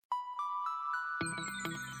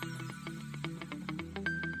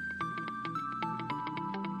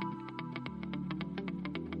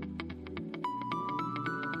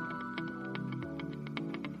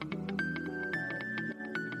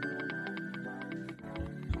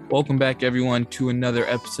Welcome back, everyone, to another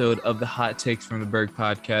episode of the Hot Takes from the Berg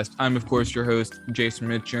podcast. I'm, of course, your host, Jason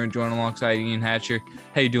Mitchell, and joined alongside Ian Hatcher.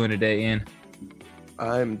 How you doing today, Ian?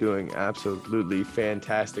 I'm doing absolutely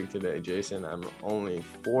fantastic today, Jason. I'm only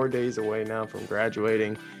 4 days away now from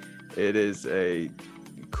graduating. It is a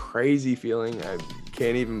crazy feeling. I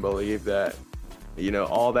can't even believe that,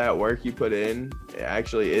 all that work you put in, it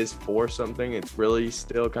actually is for something. It's really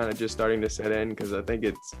still kind of just starting to set in because I think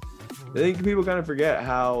people kind of forget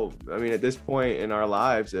how, at this point in our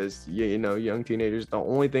lives as, young teenagers, the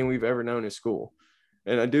only thing we've ever known is school.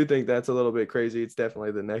 And I do think that's a little bit crazy. It's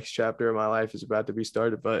definitely the next chapter of my life is about to be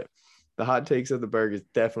started, but the Hot Takes of the Berg is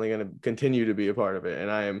definitely going to continue to be a part of it.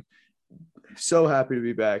 And I am so happy to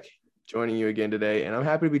be back joining you again today. And I'm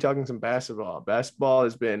happy to be talking some basketball. Basketball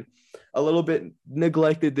has been a little bit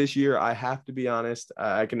neglected this year. I have to be honest.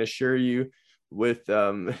 I can assure you, with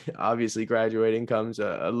obviously graduating comes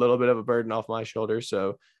a little bit of a burden off my shoulders.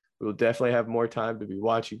 So we'll definitely have more time to be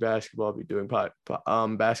watching basketball, be doing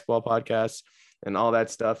basketball podcasts and all that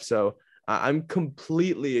stuff. So I'm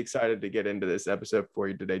completely excited to get into this episode for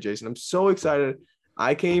you today, Jason. I'm so excited.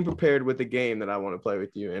 I came prepared with a game that I want to play with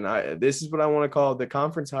you. And this is what I want to call the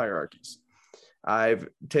conference hierarchies. I've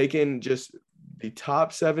taken just the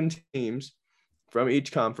top 7 teams from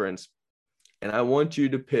each conference, and I want you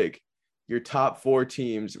to pick your top 4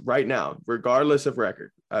 teams right now, regardless of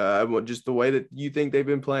record. Just the way that you think they've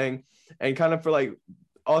been playing, and kind of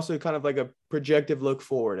also kind of like a projective look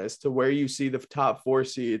forward as to where you see the top 4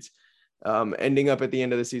 seeds ending up at the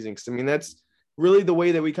end of the season. Because that's really the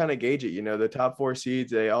way that we kind of gauge it. The top 4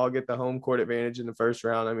 seeds, they all get the home court advantage in the first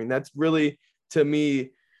round. That's really, to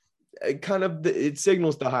me, it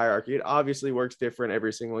signals the hierarchy. It obviously works different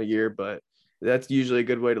every single year, but that's usually a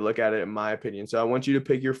good way to look at it, in my opinion. So I want you to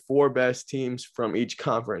pick your 4 best teams from each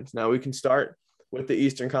conference. Now we can start with the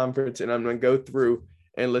Eastern Conference, and I'm going to go through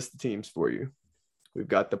and list the teams for you. We've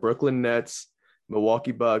got the Brooklyn Nets,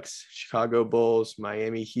 Milwaukee Bucks, Chicago Bulls,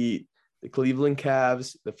 Miami Heat, the Cleveland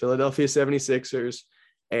Cavs, the Philadelphia 76ers,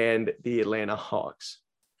 and the Atlanta Hawks.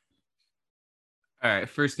 All right,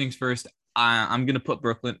 first things first, I'm going to put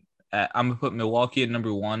I'm going to put Milwaukee at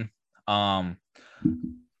number 1.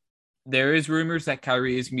 There is rumors that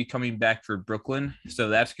Kyrie is going to be coming back for Brooklyn, so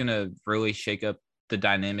that's going to really shake up the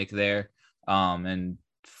dynamic there and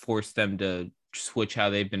force them to switch how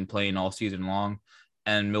they've been playing all season long.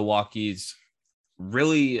 And Milwaukee's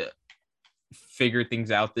really figured things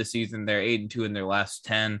out this season. They're 8-2 in their last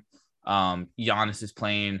 10. Giannis is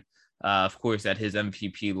playing, of course, at his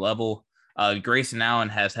MVP level. Grayson Allen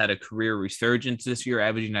has had a career resurgence this year,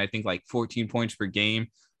 averaging, I think, like 14 points per game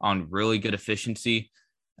on really good efficiency.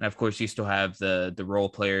 And of course, you still have the role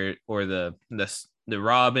player, or the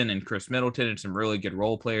Robin and Chris Middleton, and some really good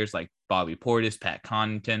role players like Bobby Portis, Pat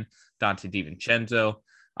Connaughton, Dante DiVincenzo.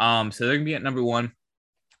 So they're gonna be at number 1.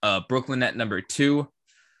 Brooklyn at number 2.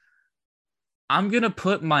 I'm gonna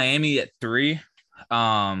put Miami at 3.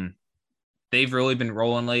 They've really been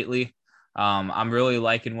rolling lately. I'm really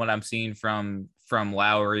liking what I'm seeing from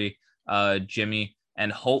Lowry, Jimmy,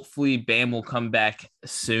 and hopefully Bam will come back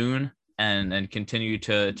soon and continue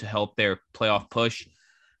to help their playoff push.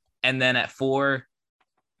 And then at 4,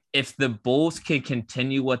 if the Bulls can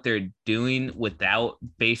continue what they're doing without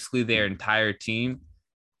basically their entire team,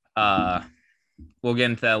 we'll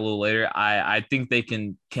get into that a little later. I think they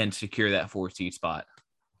can secure that 4 seed spot.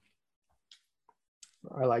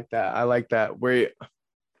 I like that. We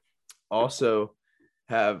also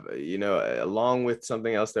have, along with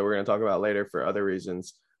something else that we're going to talk about later for other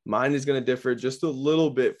reasons, mine is going to differ just a little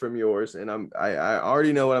bit from yours, and I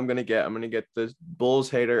already know what I'm going to get. I'm going to get the Bulls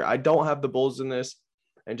hater. I don't have the Bulls in this,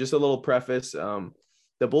 and just a little preface.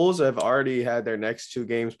 The Bulls have already had their next 2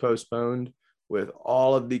 games postponed with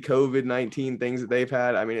all of the COVID-19 things that they've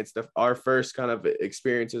had. It's our first kind of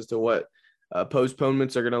experience as to what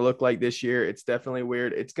postponements are going to look like this year. It's definitely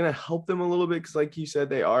weird. It's going to help them a little bit because, like you said,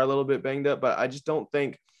 they are a little bit banged up, but I just don't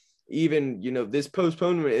think even, this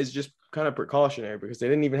postponement is just kind of precautionary because they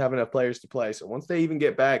didn't even have enough players to play. So once they even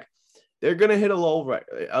get back, they're going to hit a little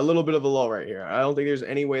bit of a lull right here. I don't think there's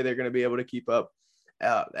any way they're going to be able to keep up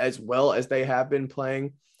as well as they have been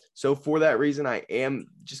playing. So for that reason, I am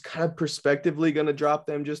just kind of prospectively going to drop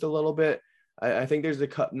them just a little bit. I think there's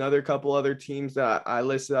another couple other teams that I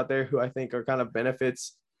listed out there who I think are kind of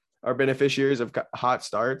beneficiaries of hot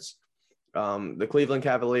starts. The Cleveland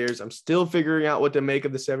Cavaliers, I'm still figuring out what to make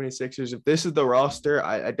of the 76ers. If this is the roster,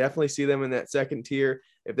 I definitely see them in that second tier.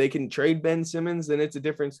 If they can trade Ben Simmons, then it's a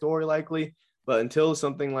different story likely. But until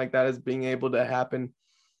something like that is being able to happen,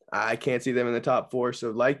 I can't see them in the top 4.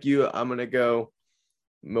 So like you, I'm going to go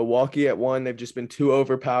Milwaukee at 1. They've just been too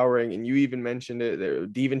overpowering. And you even mentioned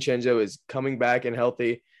it. DiVincenzo is coming back and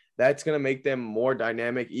healthy. That's going to make them more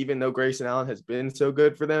dynamic, even though Grayson Allen has been so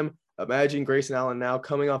good for them. Imagine Grayson Allen now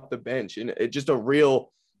coming off the bench and it's just a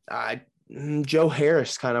real Joe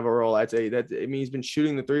Harris kind of a role. I'd say that, I mean, he's been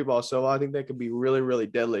shooting the 3 ball. So I think that could be really, really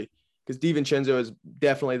deadly because DiVincenzo is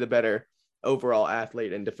definitely the better overall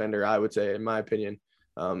athlete and defender, I would say, in my opinion.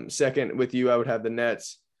 Second with you, I would have the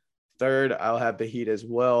Nets. Third, I'll have the Heat as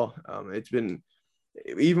well. It's been,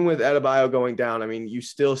 even with Adebayo going down, I mean, you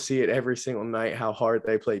still see it every single night how hard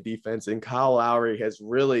they play defense. And Kyle Lowry has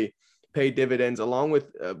really paid dividends along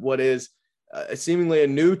with what is seemingly a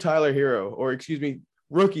new Tyler Hero, or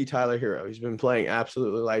rookie Tyler Hero. He's been playing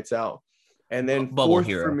absolutely lights out. And then Bubble fourth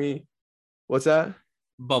Hero for me, what's that?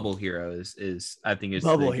 Bubble Hero is I think it's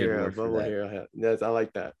Bubble the good Hero. word for Bubble that. Hero. Yes, I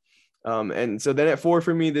like that. And so then at 4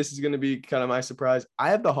 for me, this is going to be kind of my surprise. I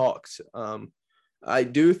have the Hawks. I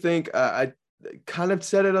do think I kind of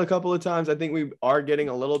said it a couple of times. I think we are getting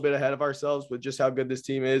a little bit ahead of ourselves with just how good this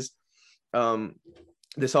team is.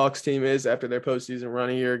 This Hawks team is after their postseason run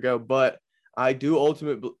a year ago, but I do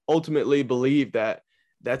ultimately believe that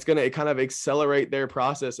that's going to kind of accelerate their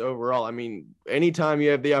process overall. I mean, anytime you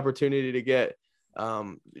have the opportunity to get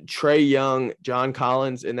Trae Young, John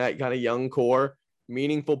Collins, and that kind of young core,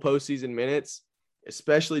 meaningful postseason minutes,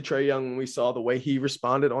 especially Trae Young, when we saw the way he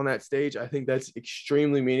responded on that stage, I think that's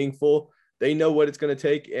extremely meaningful. They know what it's going to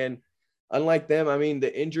take. And unlike them, I mean,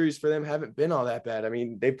 the injuries for them haven't been all that bad. I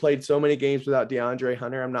mean, they played so many games without DeAndre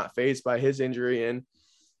Hunter. I'm not fazed by his injury, and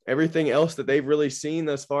everything else that they've really seen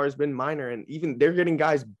thus far has been minor. And even they're getting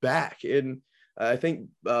guys back. And I think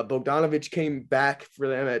Bogdanovich came back for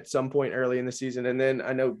them at some point early in the season. And then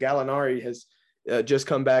I know Gallinari has just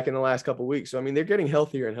come back in the last couple of weeks. So, I mean, they're getting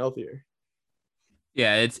healthier and healthier.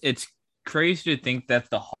 Yeah, it's crazy to think that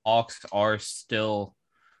the Hawks are still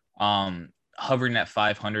hovering at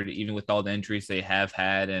 500, even with all the injuries they have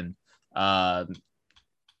had. And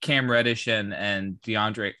Cam Reddish and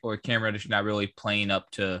DeAndre, or Cam Reddish not really playing up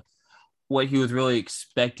to what he was really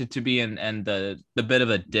expected to be, and the bit of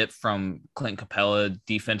a dip from Clint Capella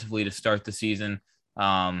defensively to start the season.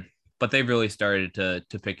 But they've really started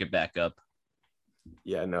to pick it back up.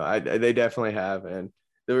 Yeah, no, they definitely have. And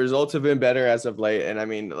the results have been better as of late. And I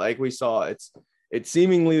mean, like we saw, it's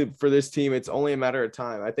seemingly for this team, it's only a matter of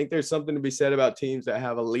time. I think there's something to be said about teams that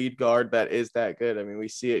have a lead guard that is that good. I mean, we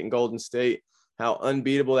see it in Golden State, how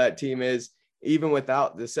unbeatable that team is, even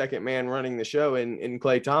without the second man running the show in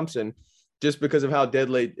Klay Thompson, just because of how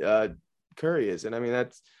deadly Curry is. And I mean,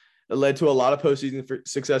 that's led to a lot of postseason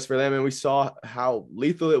success for them. And we saw how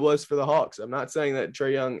lethal it was for the Hawks. I'm not saying that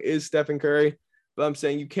Trae Young is Stephen Curry, but I'm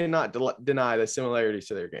saying you cannot deny the similarities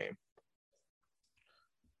to their game.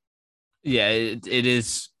 Yeah, it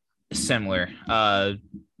is similar.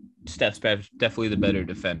 Steph's definitely the better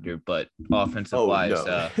defender, but offensive wise,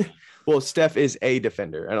 no. Well, Steph is a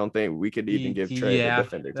defender. I don't think we could even give Trae a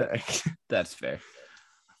defender tag. That's fair.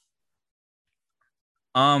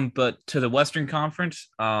 But to the Western Conference,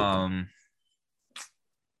 I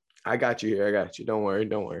got you here. I got you. Don't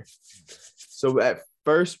worry. So at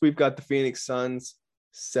first, we've got the Phoenix Suns.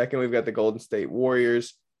 Second, we've got the Golden State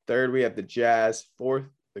Warriors. Third, we have the Jazz. Fourth,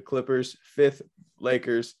 the Clippers. Fifth,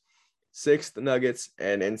 Lakers. Sixth, the Nuggets.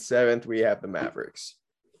 And in seventh, we have the Mavericks.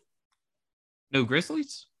 No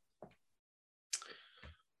Grizzlies?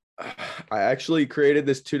 I actually created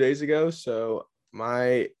this 2 days ago, so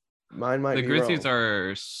mine might be the Grizzlies wrong.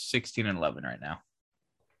 are 16-11 right now.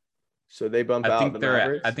 So they bump out the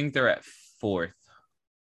Mavericks? I think they're at fourth.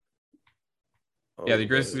 Oh, yeah, the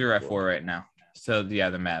Grizzlies are at 4 right now. So,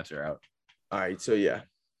 yeah, the Mavs are out. All right, so yeah.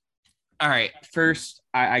 All right, first,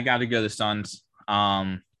 I got to go the Suns.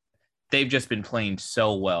 They've just been playing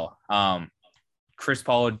so well. Chris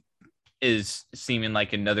Paul is seeming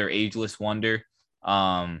like another ageless wonder.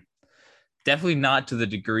 Definitely not to the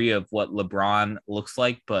degree of what LeBron looks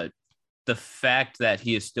like, but the fact that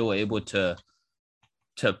he is still able to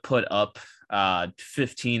put up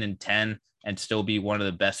 15 and 10 and still be one of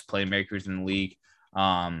the best playmakers in the league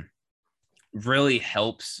really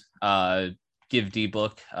helps give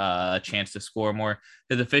D-Book a chance to score more.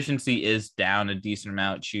 His efficiency is down a decent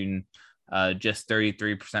amount, shooting just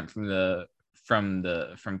 33%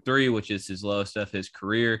 from three, which is his lowest of his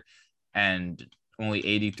career, and only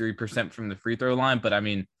 83% from the free throw line. But I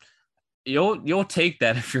mean, you'll take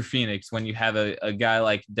that if you're Phoenix when you have a guy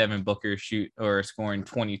like Devin Booker shoot or scoring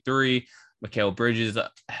 23, Mikal Bridges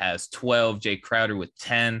has 12, Jay Crowder with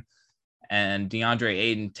 10, and DeAndre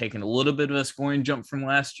Ayton taking a little bit of a scoring jump from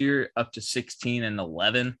last year up to 16 and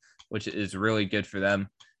 11, which is really good for them.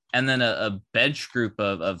 And then a bench group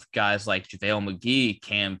of guys like JaVale McGee,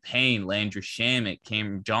 Cam Payne, Landry Shamet,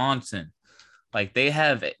 Cam Johnson. Like they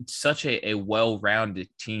have such a well-rounded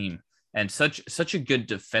team and such a good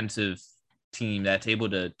defensive team that's able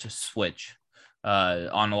to switch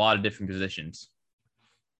on a lot of different positions.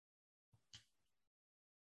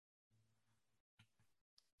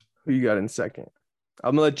 Who you got in second?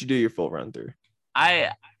 I'm gonna let you do your full run through.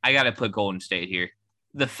 I gotta put Golden State here.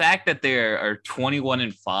 The fact that they are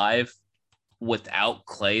 21-5 without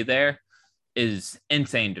Clay there is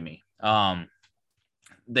insane to me.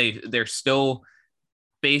 They're still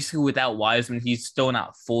basically without Wiseman. He's still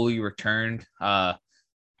not fully returned.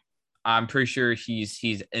 I'm pretty sure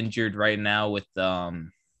he's injured right now with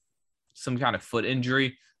some kind of foot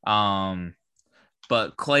injury.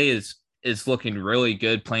 But Clay is looking really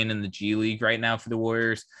good playing in the G League right now for the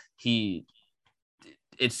Warriors.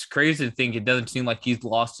 It's crazy to think it doesn't seem like he's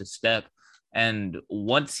lost a step. And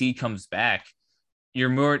once he comes back, you're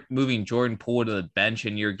moving Jordan Poole to the bench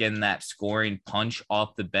and you're getting that scoring punch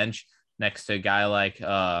off the bench next to a guy like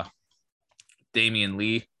Damian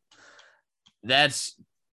Lee. That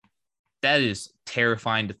is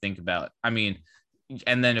terrifying to think about. I mean,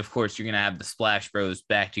 and then of course you're going to have the Splash Bros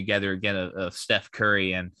back together again of Steph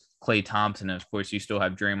Curry and Klay Thompson. And of course you still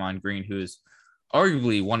have Draymond Green, who is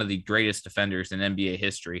arguably one of the greatest defenders in NBA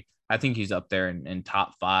history. I think he's up there in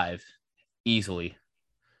top 5 easily.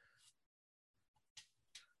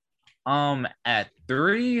 At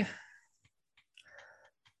 3,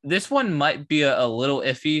 this one might be a little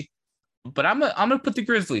iffy, but I'm gonna put the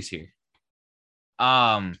Grizzlies here.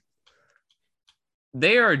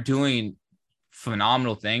 They are doing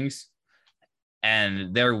phenomenal things,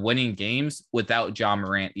 and they're winning games without Ja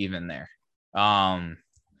Morant even there.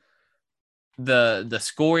 The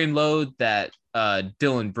scoring load that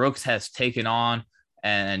Dylan Brooks has taken on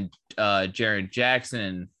and Jaren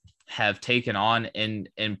Jackson have taken on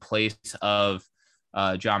in place of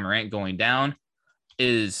Ja Morant going down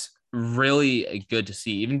is really good to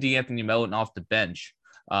see. Even DeAnthony Melton off the bench.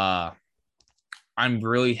 I'm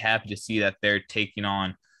really happy to see that they're taking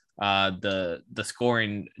on the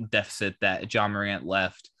scoring deficit that Ja Morant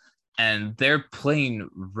left. And they're playing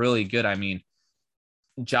really good. I mean,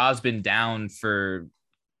 Ja's been down for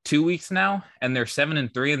 2 weeks now, and they're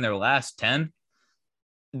 7-3 in their last 10.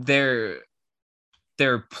 They're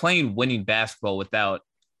playing winning basketball without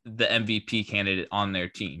the MVP candidate on their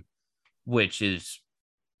team, which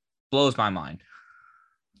blows my mind.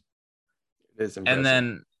 It is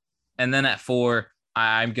impressive. And then at 4,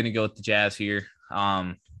 I'm gonna go with the Jazz here.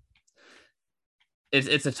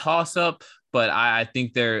 It's a toss up, but I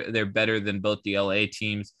think they're better than both the LA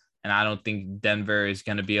teams, and I don't think Denver is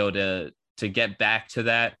gonna be able to get back to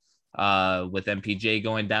that with MPJ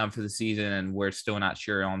going down for the season, and we're still not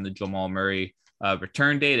sure on the Jamal Murray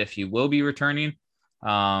return date if he will be returning.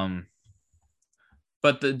 But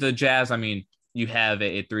the Jazz, I mean, you have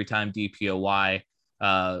a 3-time DPOY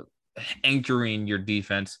anchoring your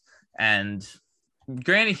defense, and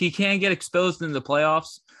granted, he can get exposed in the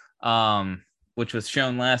playoffs, which was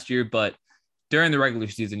shown last year, but during the regular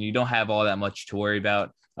season, you don't have all that much to worry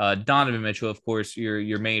about. Donovan Mitchell, of course,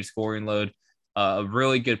 your main scoring load, a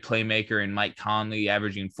really good playmaker in Mike Conley,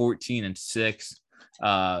 averaging 14 and 6.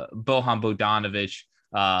 Bojan Bogdanovic,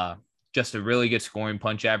 just a really good scoring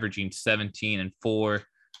punch, averaging 17 and 4.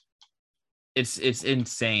 It's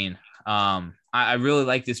insane. I really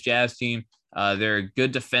like this Jazz team. They're a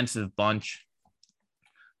good defensive bunch.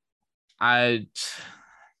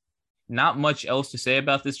 Not much else to say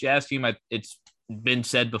about this Jazz team. It's been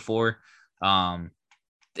said before.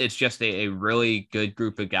 It's just a really good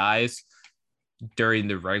group of guys during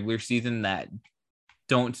the regular season that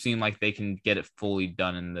don't seem like they can get it fully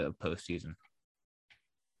done in the postseason.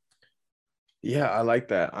 Yeah, I like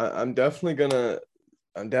that. I'm definitely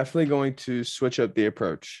going to switch up the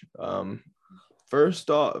approach. First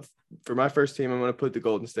off, for my first team, I'm going to put the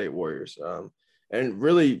Golden State Warriors. And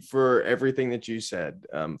really for everything that you said,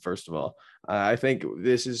 first of all, I think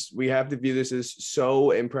we have to view this as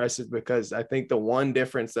so impressive because I think the one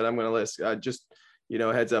difference that I'm going to list,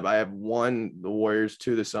 heads up, I have 1, the Warriors,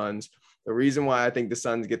 2, the Suns. The reason why I think the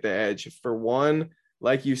Suns get the edge, for one,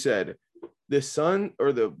 like you said,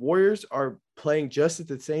 the Warriors are playing just at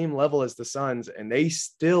the same level as the Suns, and they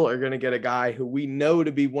still are going to get a guy who we know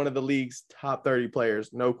to be one of the league's top 30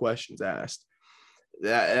 players, no questions asked.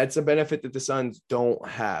 That's a benefit that the Suns don't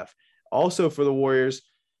have. also for the Warriors,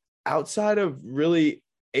 outside of really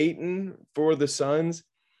Ayton for the Suns,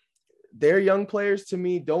 their young players to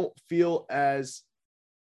me don't feel as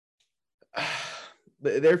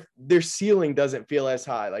their ceiling doesn't feel as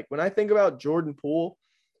high. Like when I think about Jordan Poole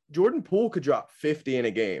could drop 50 in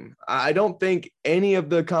a game. I don't think any of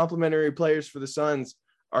the complementary players for the Suns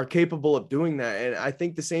are capable of doing that. And I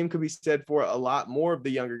think the same could be said for a lot more of the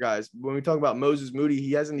younger guys. When we talk about Moses Moody,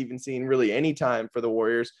 he hasn't even seen really any time for the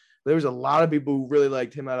Warriors. There was a lot of people who really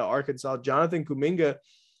liked him out of Arkansas. Jonathan Kuminga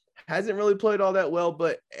hasn't really played all that well,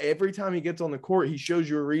 but every time he gets on the court, he shows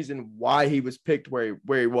you a reason why he was picked where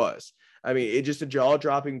he was. I mean, it's just a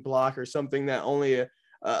jaw-dropping block or something that only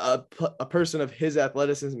a person of his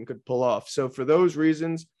athleticism could pull off. So for those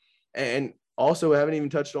reasons, and also, I haven't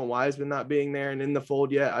even touched on Wiseman not being there and in the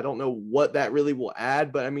fold yet. I don't know what that really will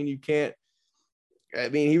add, but I mean,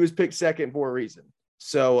 he was picked second for a reason.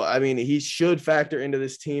 So, I mean, he should factor into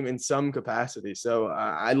this team in some capacity. So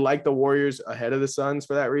I like the Warriors ahead of the Suns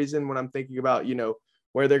for that reason. When I'm thinking about,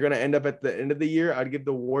 where they're going to end up at the end of the year, I'd give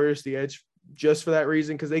the Warriors the edge just for that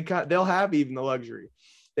reason, because they'll have even the luxury.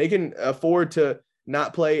 They can afford to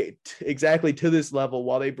not play exactly to this level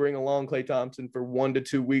while they bring along Klay Thompson for 1 to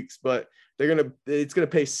 2 weeks, but it's going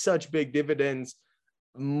to pay such big dividends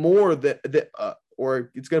more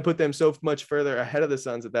or it's going to put them so much further ahead of the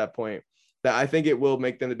Suns at that point that I think it will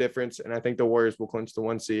make them the difference. And I think the Warriors will clinch the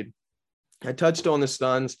 1 seed. I touched on the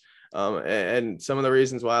Suns and some of the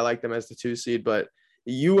reasons why I like them as the 2 seed, but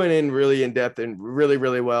you went in really in depth and really,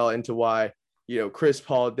 really well into why, Chris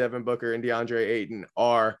Paul, Devin Booker, and DeAndre Ayton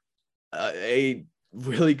are a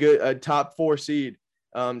really good top 4 seed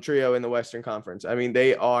trio in the Western Conference. I mean,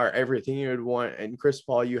 they are everything you would want. And Chris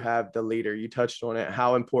Paul, you have the leader. You touched on it,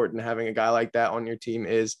 how important having a guy like that on your team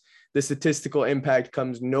is. The statistical impact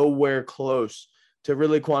comes nowhere close to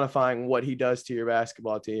really quantifying what he does to your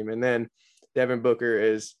basketball team. And then Devin Booker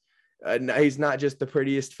is he's not just the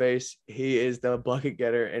prettiest face. He is the bucket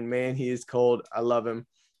getter. And, man, he is cold. I love him.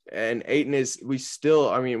 And Ayton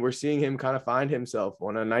we're seeing him kind of find himself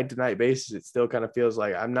on a night-to-night basis. It still kind of feels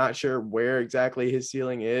like I'm not sure where exactly his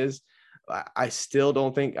ceiling is. I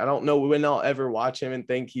don't know when I'll ever watch him and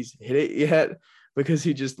think he's hit it yet, because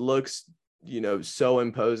he just looks, so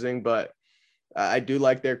imposing. But I do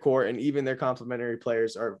like their core, and even their complementary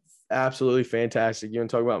players are absolutely fantastic. You want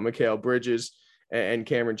to talk about Mikal Bridges and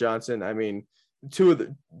Cameron Johnson. I mean, two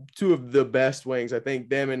of the best wings. I think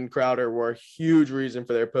them and Crowder were a huge reason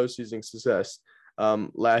for their postseason success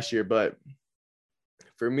last year. But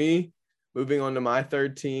for me, moving on to my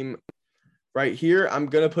third team right here, I'm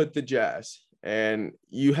going to put the Jazz. And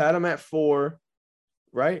you had them at 4,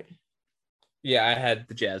 right? Yeah, I had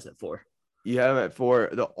the Jazz at 4. You had them at 4.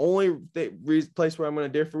 The only place where I'm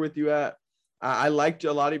going to differ with you at, I liked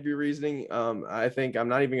a lot of your reasoning. I think I'm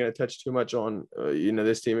not even going to touch too much on,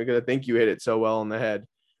 this team, because I think you hit it so well on the head.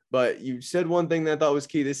 But you said one thing that I thought was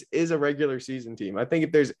key. This is a regular season team. I think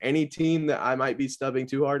if there's any team that I might be stubbing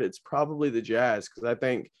too hard, it's probably the Jazz, because I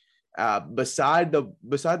think beside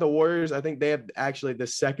the Warriors, I think they have actually the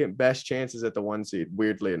second best chances at the 1 seed,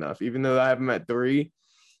 weirdly enough. Even though I have them at 3,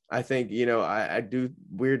 I think, I do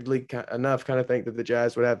weirdly enough kind of think that the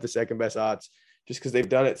Jazz would have the second best odds, just because they've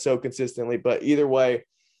done it so consistently. But either way,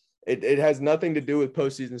 it has nothing to do with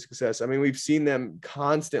postseason success. I mean, we've seen them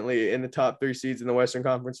constantly in the top 3 seeds in the Western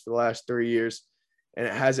Conference for the last 3 years, and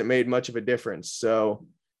it hasn't made much of a difference. So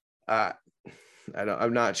I'm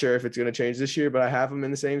not sure if it's going to change this year, but I have them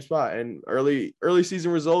in the same spot. And early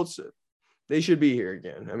season results, they should be here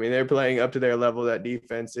again. I mean, they're playing up to their level. That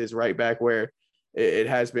defense is right back where it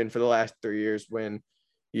has been for the last 3 years, when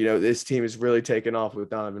this team has really taken off with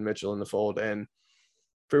Donovan Mitchell in the fold. And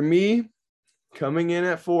for me, coming in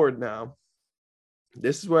at 4 now,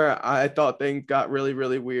 this is where I thought things got really,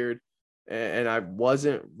 really weird. And I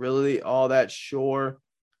wasn't really all that sure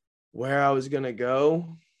where I was going to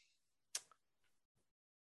go.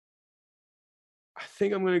 I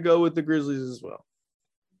think I'm going to go with the Grizzlies as well.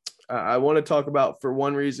 I want to talk about, for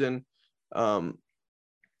one reason,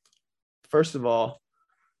 first of all,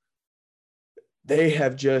 they've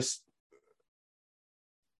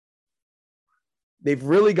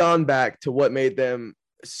really gone back to what made them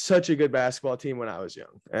such a good basketball team when I was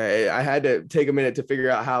young. I had to take a minute to figure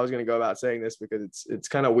out how I was going to go about saying this, because it's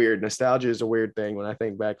kind of weird. Nostalgia is a weird thing when I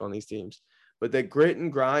think back on these teams. But the grit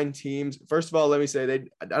and grind teams, first of all, let me say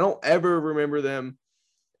I don't ever remember them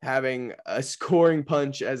having a scoring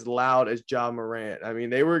punch as loud as Ja Morant. I mean,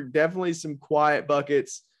 they were definitely some quiet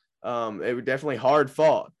buckets. They were definitely hard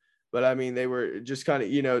fought. But, I mean, they were just kind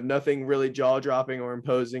of, nothing really jaw-dropping or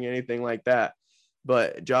imposing, anything like that.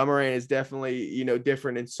 but Ja Morant is definitely,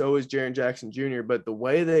 different, and so is Jaren Jackson Jr. But the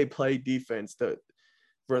way they play defense, the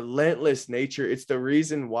relentless nature, it's the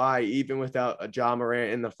reason why even without a Ja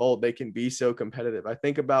Morant in the fold, they can be so competitive. I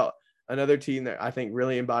think about another team that I think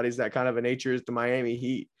really embodies that kind of a nature is the Miami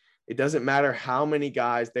Heat. It doesn't matter how many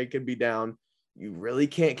guys they could be down. You really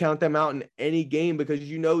can't count them out in any game because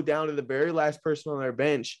down to the very last person on their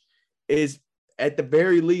bench is at the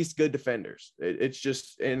very least good defenders. It's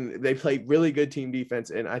just, and they play really good team defense.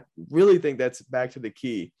 And I really think that's back to the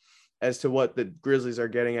key as to what the Grizzlies are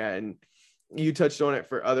getting at. And you touched on it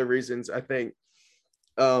for other reasons. I think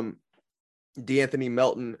DeAnthony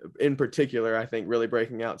Melton in particular, I think really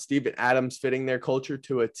breaking out. Steven Adams fitting their culture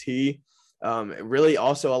to a T. Really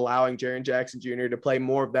also allowing Jaren Jackson Jr. to play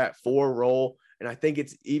more of that 4 role. And I think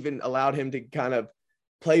it's even allowed him to kind of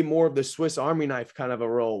play more of the Swiss Army knife kind of a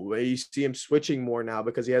role where you see him switching more now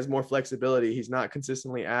because he has more flexibility. He's not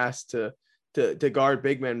consistently asked to guard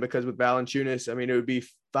big men because with Valanciunas, I mean, it would be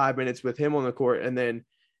 5 minutes with him on the court and then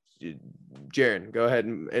Jaren, go ahead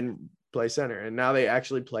and play center. And now they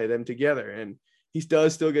actually play them together. And he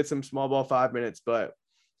does still get some small ball 5 minutes, but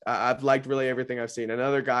I've liked really everything I've seen.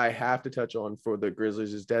 Another guy I have to touch on for the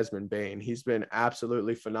Grizzlies is Desmond Bane. He's been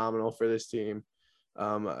absolutely phenomenal for this team.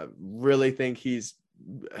 I really think he's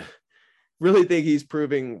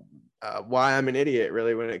proving why I'm an idiot,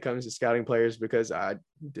 really, when it comes to scouting players, because I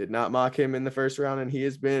did not mock him in the first round, and he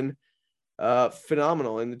has been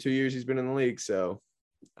phenomenal in the 2 years he's been in the league. So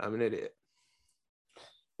I'm an idiot.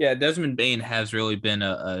 Yeah, Desmond Bane has really been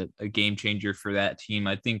a game changer for that team.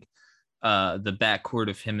 I think the backcourt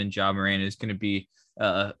of him and Ja Morant is going to be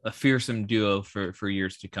a fearsome duo for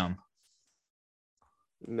years to come.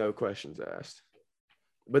 No questions asked.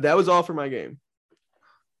 But that was all for my game.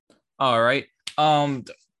 All right.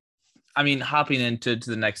 I mean, hopping into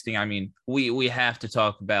the next thing, I mean, we have to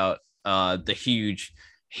talk about the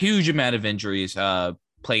huge amount of injuries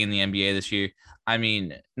playing in the NBA this year. I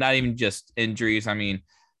mean, not even just injuries. I mean,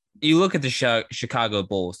 you look at the Chicago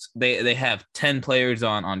Bulls. They have 10 players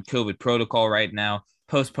on COVID protocol right now,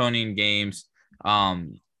 postponing games.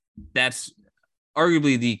 That's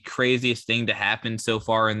arguably the craziest thing to happen so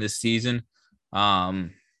far in this season.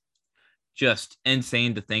 Just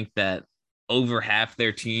insane to think that over half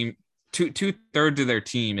their team, two-thirds of their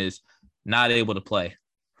team is not able to play.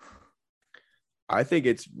 I think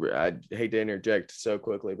I hate to interject so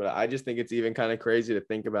quickly, but I just think it's even kind of crazy to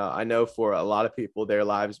think about. I know for a lot of people, their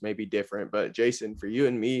lives may be different, but Jason, for you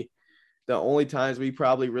and me, the only times we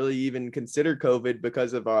probably really even consider COVID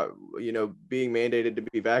because of our, being mandated to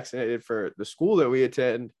be vaccinated for the school that we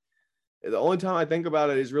attend. The only time I think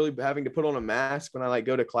about it is really having to put on a mask when I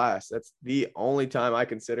go to class. That's the only time I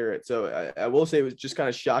consider it. So I will say it was just kind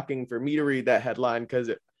of shocking for me to read that headline because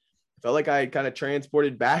it felt like I had kind of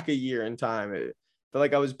transported back a year in time. It felt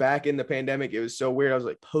like I was back in the pandemic. It was so weird. I was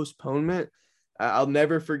like, postponement. I'll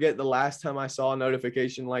never forget the last time I saw a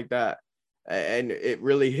notification like that. And it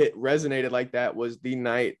really resonated like that was the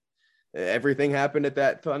night everything happened at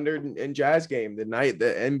that Thunder and Jazz game, the night the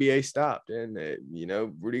NBA stopped. And,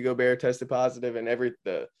 Rudy Gobert tested positive and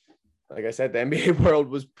like I said, the NBA world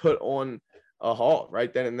was put on a halt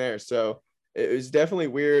right then and there. So it was definitely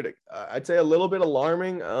weird. I'd say a little bit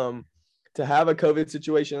alarming to have a COVID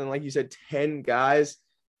situation. And like you said, 10 guys,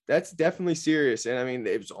 that's definitely serious. And I mean,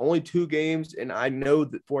 it was only 2 games. And I know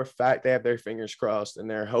that for a fact they have their fingers crossed and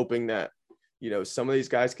they're hoping that, some of these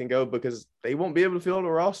guys can go because they won't be able to fill the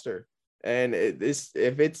roster. And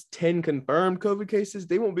if it's 10 confirmed COVID cases,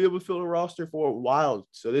 they won't be able to fill the roster for a while.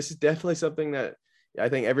 So this is definitely something that I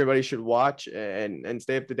think everybody should watch and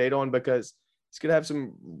stay up to date on because it's going to have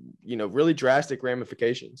some, really drastic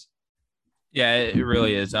ramifications. Yeah, it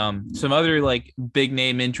really is. Some other like big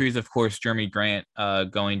name injuries, of course, Jeremy Grant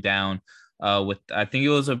going down with, I think it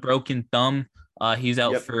was a broken thumb. He's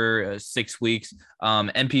out for 6 weeks.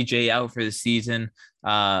 MPJ out for the season.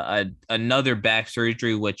 Another back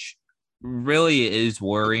surgery, which really is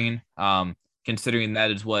worrying, considering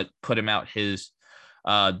that is what put him out his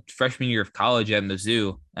freshman year of college at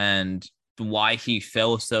Mizzou and why he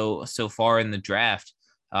fell so far in the draft.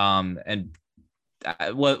 And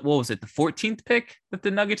what was it? The 14th pick that the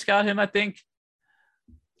Nuggets got him, I think.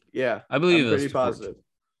 Yeah, I believe it was pretty positive.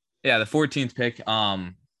 Yeah, the 14th pick.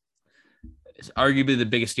 It's arguably the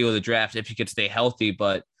biggest deal of the draft if he could stay healthy,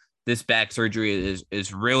 but this back surgery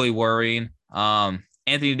is really worrying.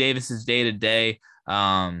 Anthony Davis is day to day.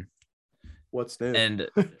 What's new? And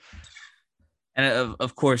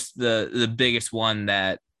of course the biggest one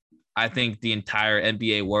that I think the entire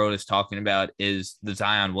NBA world is talking about is the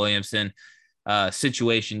Zion Williamson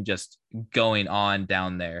situation just going on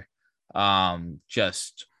down there.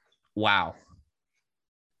 Just wow.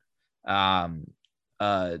 Um,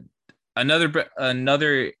 uh,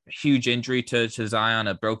 another huge injury to Zion,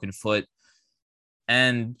 a broken foot,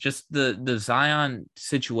 and just the Zion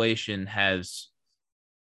situation has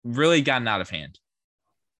really gotten out of hand.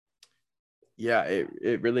 Yeah,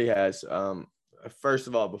 it really has. First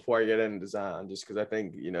of all, before I get into Zion, just because I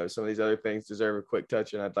think, some of these other things deserve a quick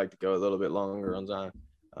touch, and I'd like to go a little bit longer on Zion.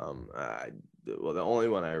 The only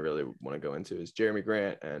one I really want to go into is Jeremy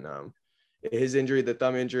Grant, and his injury, the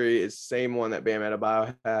thumb injury, is the same one that Bam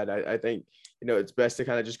Adebayo had. I think, it's best to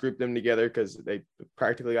kind of just group them together because they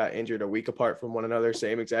practically got injured a week apart from one another.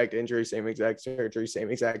 Same exact injury, same exact surgery, same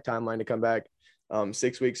exact timeline to come back.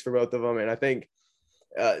 6 weeks for both of them, and I think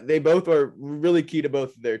they both are really key to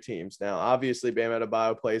both of their teams. Now, obviously, Bam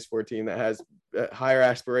Adebayo plays for a team that has higher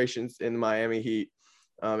aspirations in the Miami Heat,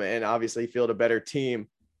 and obviously field a better team.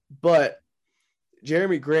 But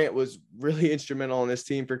Jeremy Grant was really instrumental in this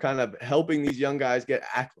team for kind of helping these young guys get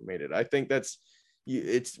acclimated. I think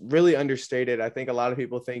it's really understated. I think a lot of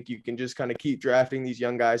people think you can just kind of keep drafting these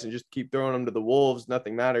young guys and just keep throwing them to the wolves.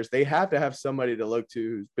 Nothing matters. They have to have somebody to look to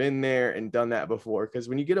who's been there and done that before. Because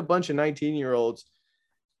when you get a bunch of 19-year-olds,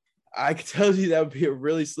 I can tell you that would be a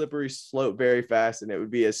really slippery slope very fast, and it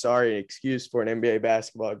would be a sorry excuse for an NBA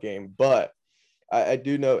basketball game. But I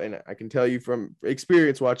do know, and I can tell you from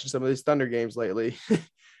experience watching some of these Thunder games lately,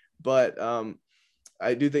 but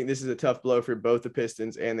I do think this is a tough blow for both the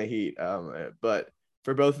Pistons and the Heat. But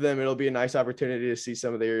for both of them, it'll be a nice opportunity to see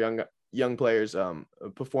some of their young players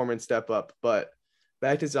perform and step up. But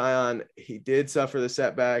back to Zion, he did suffer the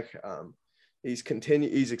setback. He's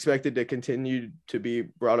expected to continue to be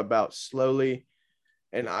brought about slowly.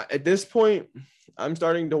 And at this point, I'm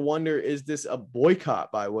starting to wonder, is this a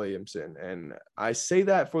boycott by Williamson? And I say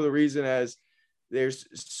that for the reason as there's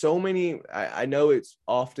so many, I know it's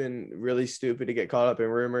often really stupid to get caught up in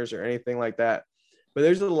rumors or anything like that, but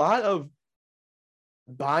there's a lot of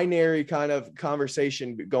binary kind of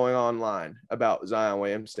conversation going online about Zion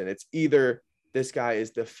Williamson. It's either this guy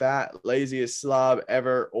is the fat, laziest slob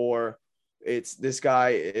ever, or it's this guy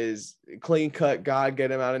is clean cut. God,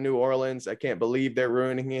 get him out of New Orleans. I can't believe they're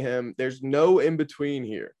ruining him. There's no in between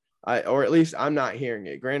here. Or at least I'm not hearing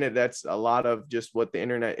it. Granted, that's a lot of just what the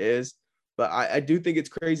internet is, but I do think it's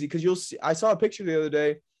crazy because you'll see. I saw a picture the other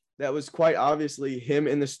day that was quite obviously him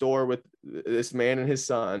in the store with this man and his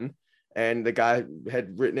son. And the guy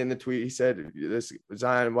had written in the tweet, he said, "This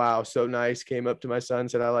Zion, wow, so nice. Came up to my son,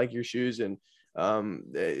 said, I like your shoes, and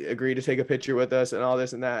agreed to take a picture with us and all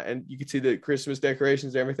this and that." And you could see the Christmas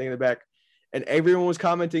decorations and everything in the back, and everyone was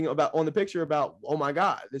commenting on the picture about, oh my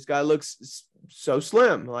God, this guy looks so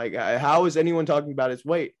slim. Like, how is anyone talking about his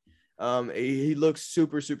weight? He looks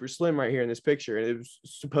super, super slim right here in this picture. And it was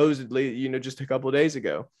supposedly, just a couple of days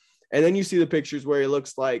ago. And then you see the pictures where he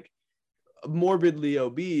looks like morbidly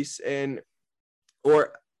obese,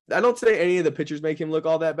 or I don't say any of the pictures make him look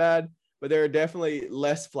all that bad, but there are definitely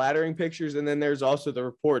less flattering pictures. And then there's also the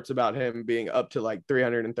reports about him being up to like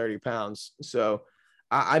 330 pounds. So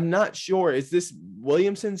I'm not sure. Is this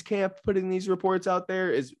Williamson's camp putting these reports out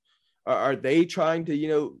there? Are they trying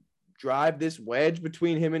to, drive this wedge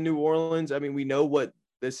between him and New Orleans? I mean, we know what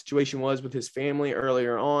the situation was with his family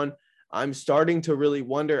earlier on. I'm starting to really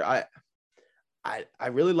wonder. I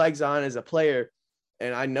really like Zion as a player,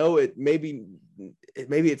 and I know maybe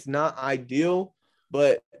it's not ideal,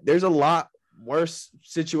 but there's a lot worse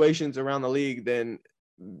situations around the league than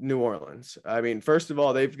New Orleans. I mean, first of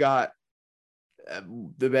all, they've got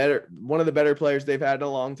one of the better players they've had in a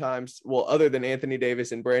long time. Well, other than Anthony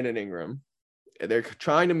Davis and Brandon Ingram, they're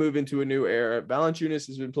trying to move into a new era. Valanciunas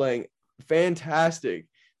has been playing fantastic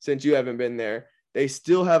since you haven't been there. They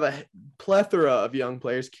still have a plethora of young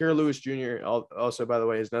players. Kira Lewis Jr. also, by the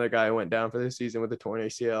way, is another guy who went down for this season with a torn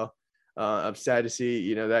ACL. I'm sad to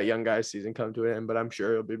see, that young guy's season come to an end, but I'm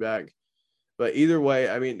sure he'll be back. But either way,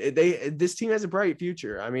 I mean, this team has a bright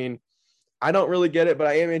future. I mean, I don't really get it, but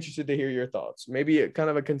I am interested to hear your thoughts. Maybe kind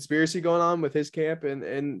of a conspiracy going on with his camp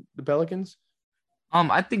and the Pelicans.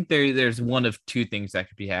 I think there's one of two things that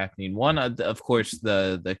could be happening. One, of course,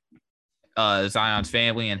 the Zion's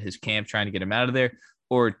family and his camp trying to get him out of there.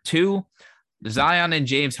 Or two, Zion and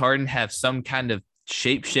James Harden have some kind of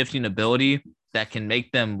shape-shifting ability that can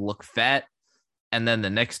make them look fat and then the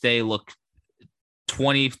next day look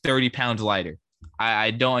 20, 30 pounds lighter.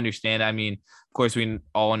 I don't understand. I mean, of course, we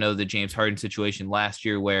all know the James Harden situation last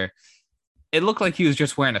year where it looked like he was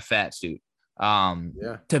just wearing a fat suit.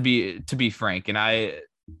 To be frank, and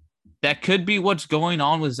that could be what's going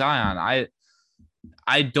on with Zion.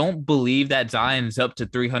 I don't believe that Zion's up to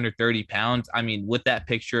 330 pounds. I mean, with that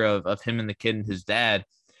picture of him and the kid and his dad,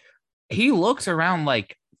 he looks around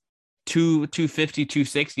like 250,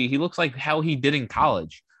 260. He looks like how he did in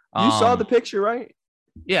college. You saw the picture, right?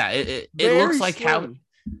 Yeah, it Very looks like slim.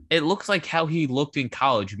 how he looked in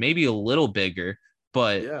college, maybe a little bigger,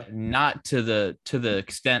 but Yeah. not to the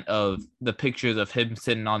extent of the pictures of him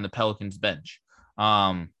sitting on the Pelicans bench.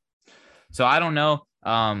 So I don't know.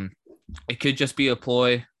 It could just be a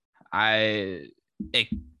ploy. I'm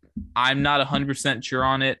not 100% sure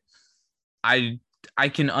on it. I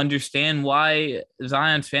can understand why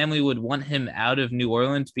Zion's family would want him out of New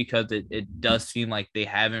Orleans, because it does seem like they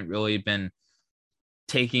haven't really been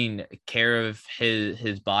taking care of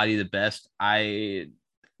his body the best. I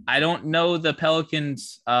don't know the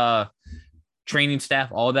Pelicans training staff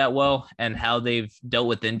all that well and how they've dealt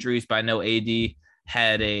with injuries, but I know AD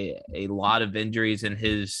had a lot of injuries in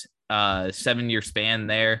his 7-year span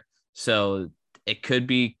there. So it could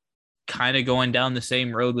be kind of going down the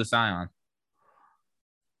same road with Zion.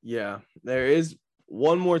 Yeah, there is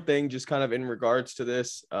one more thing just kind of in regards to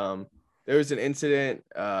this. There was an incident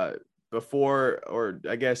before, or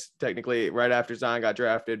I guess technically right after Zion got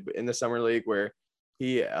drafted in the summer league, where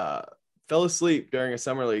he fell asleep during a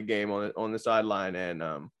summer league game on the sideline. And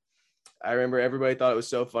I remember everybody thought it was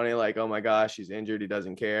so funny, like, oh my gosh, he's injured, he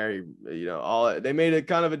doesn't care. They made a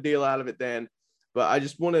kind of a deal out of it then. But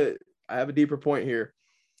I have a deeper point here.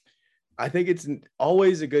 I think it's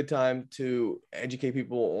always a good time to educate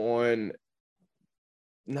people on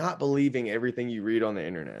not believing everything you read on the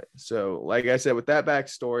internet. So, like I said, with that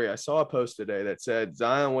backstory, I saw a post today that said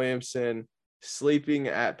Zion Williamson sleeping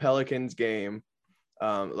at Pelicans game.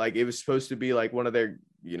 Like it was supposed to be like one of their,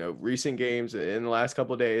 recent games in the last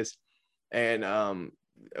couple of days. And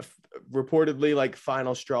reportedly like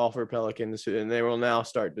final straw for Pelicans, and they will now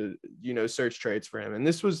start to, search trades for him. And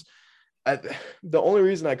this was, the only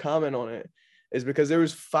reason I comment on it is because there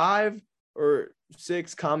was 5 or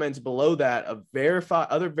 6 comments below that of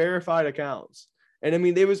other verified accounts. And I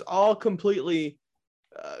mean, it was all completely,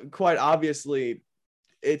 quite obviously,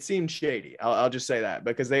 it seemed shady. I'll just say that,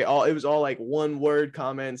 because it was all like one word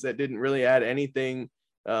comments that didn't really add anything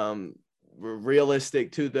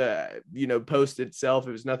realistic to the, post itself.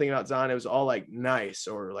 It was nothing about Zion. It was all like nice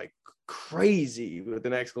or like crazy with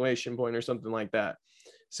an exclamation point or something like that.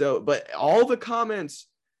 So, but all the comments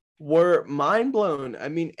were mind blown. I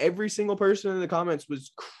mean, every single person in the comments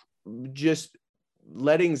was just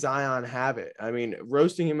letting Zion have it. I mean,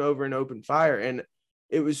 roasting him over an open fire. And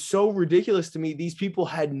it was so ridiculous to me. These people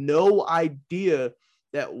had no idea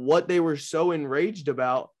that what they were so enraged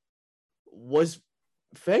about was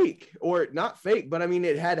fake, or not fake, but I mean,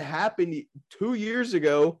 it had happened 2 years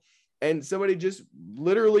ago, and somebody just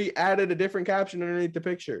literally added a different caption underneath the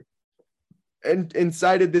picture and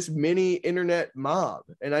incited this mini internet mob.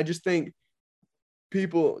 And I just think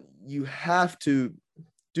people, you have to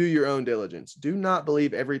do your own diligence. Do not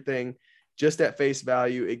believe everything just at face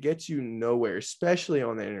value. It gets you nowhere, especially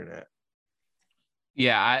on the internet.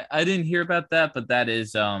 Yeah, I didn't hear about that, but that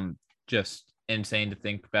is just insane to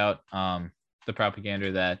think about. The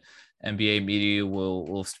propaganda that NBA media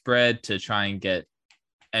will spread to try and get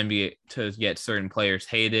certain players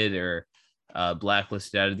hated or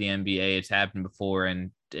blacklisted out of the NBA. It's happened before,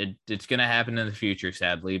 and it's going to happen in the future,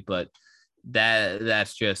 sadly, but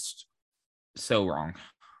that's just so wrong.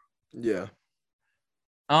 Yeah.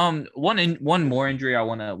 One more injury I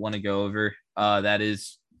want to go over that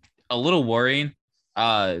is a little worrying.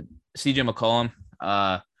 CJ McCollum,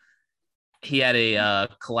 he had a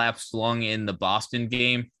collapsed lung in the Boston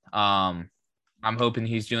game. I'm hoping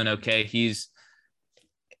he's doing okay. He's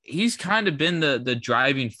kind of been the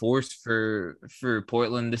driving force for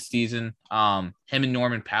Portland this season. Him and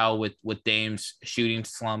Norman Powell with Dame's shooting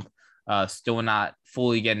slump, still not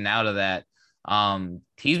fully getting out of that.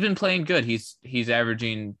 He's been playing good. He's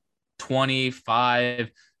averaging 25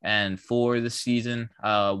 and 4 this season.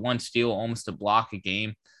 1 steal, almost a block a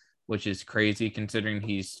game, which is crazy considering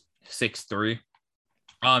he's 6'3".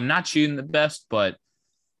 Not shooting the best, but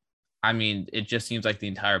I mean, it just seems like the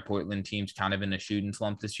entire Portland team's kind of in a shooting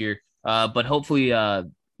slump this year. But hopefully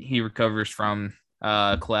he recovers from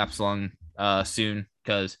collapsed lung soon,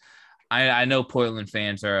 because I know Portland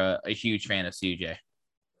fans are a huge fan of CJ.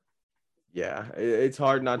 Yeah, it's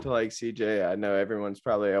hard not to like CJ. I know everyone's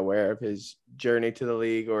probably aware of his journey to the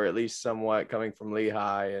league, or at least somewhat, coming from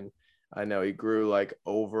Lehigh. And I know he grew like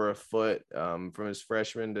over a foot from his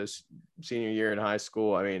freshman to senior year in high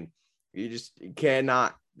school. I mean, you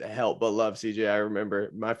cannot help but love CJ. I remember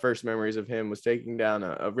my first memories of him was taking down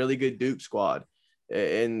a really good Duke squad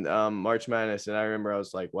in March Madness. And I remember I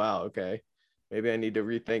was like, wow, okay, maybe I need to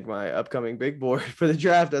rethink my upcoming big board for the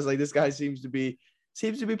draft. I was like, this guy seems to be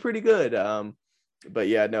pretty good. But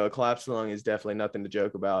yeah, no, a collapsed lung is definitely nothing to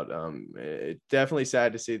joke about. It's definitely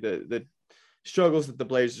sad to see the struggles that the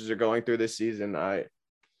Blazers are going through this season.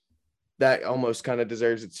 That almost kind of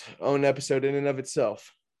deserves its own episode in and of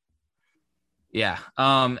itself. Yeah.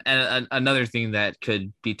 And another thing that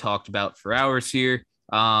could be talked about for hours here,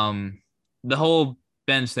 the whole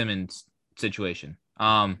Ben Simmons situation.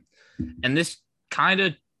 And this kind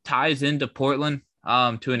of ties into Portland,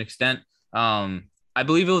 to an extent. I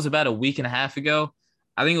believe it was about a week and a half ago.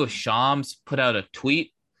 I think it was Shams put out a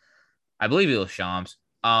tweet. I believe it was Shams,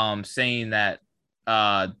 saying that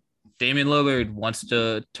Damian Lillard wants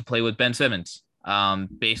to play with Ben Simmons.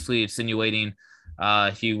 Basically insinuating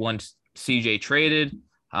he wants CJ traded.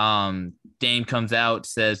 Dame comes out,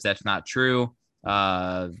 says that's not true.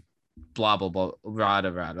 Blah blah blah,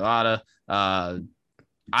 rada rada rada.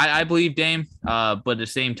 I believe Dame, but at the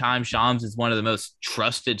same time, Shams is one of the most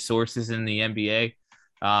trusted sources in the NBA.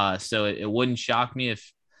 So it wouldn't shock me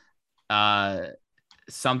if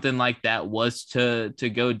something like that was to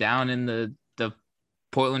go down in the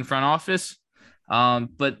Portland front office.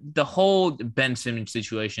 But the whole Ben Simmons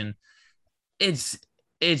situation, it's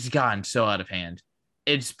gotten so out of hand.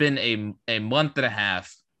 It's been a month and a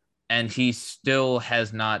half, and he still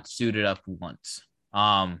has not suited up once.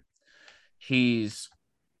 He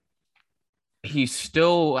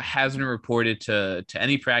still hasn't reported to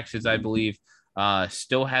any practices, I believe.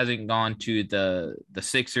 Still hasn't gone to the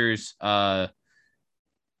Sixers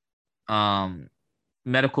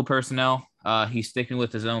medical personnel. He's sticking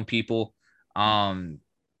with his own people.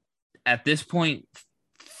 At this point,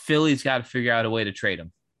 Philly's got to figure out a way to trade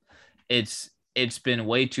him. It's been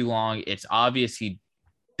way too long. It's obvious he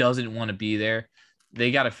doesn't want to be there.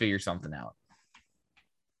 They got to figure something out.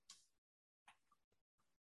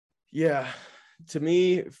 Yeah, to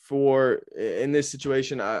me, in this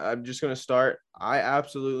situation, I'm just going to start. I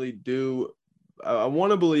absolutely do. I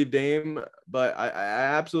want to believe Dame, but I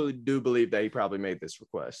absolutely do believe that he probably made this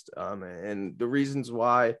request. And the reasons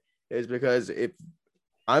why is because if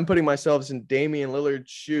I'm putting myself in Damian Lillard's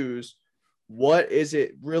shoes, what is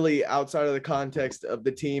it really outside of the context of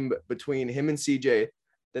the team between him and CJ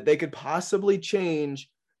that they could possibly change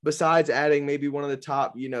besides adding maybe one of the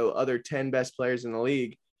top, other 10 best players in the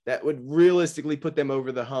league that would realistically put them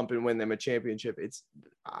over the hump and win them a championship?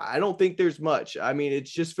 I don't think there's much. I mean,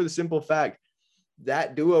 it's just for the simple fact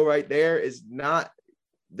that duo right there is not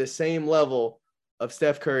the same level of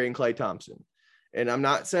Steph Curry and Klay Thompson. And I'm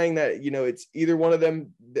not saying that, it's either one of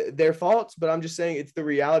them, their faults, but I'm just saying it's the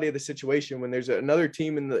reality of the situation when there's another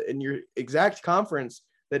team in your exact conference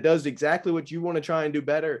that does exactly what you want to try and do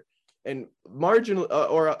better and marginal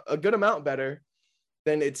or a good amount better,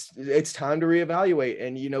 then it's time to reevaluate.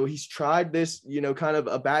 And, he's tried this, kind of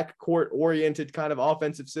a backcourt oriented kind of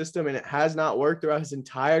offensive system, and it has not worked throughout his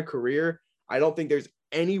entire career. I don't think there's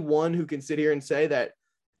anyone who can sit here and say that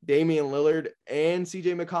Damian Lillard and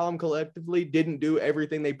CJ McCollum collectively didn't do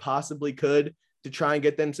everything they possibly could to try and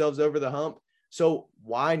get themselves over the hump. So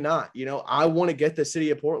why not? I want to get the city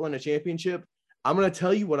of Portland a championship. I'm going to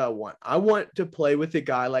tell you what I want. I want to play with a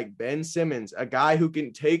guy like Ben Simmons, a guy who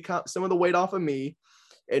can take some of the weight off of me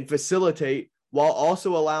and facilitate while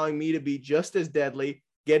also allowing me to be just as deadly,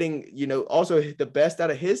 getting, also the best out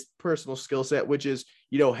of his personal skill set, which is,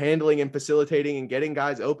 handling and facilitating and getting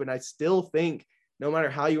guys open. I still think no matter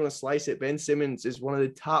how you want to slice it, Ben Simmons is one of the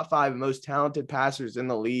top 5 most talented passers in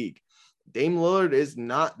the league. Dame Lillard is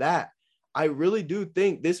not that. I really do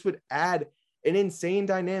think this would add an insane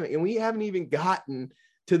dynamic. And we haven't even gotten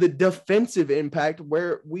to the defensive impact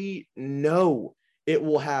where we know it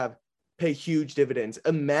will pay huge dividends.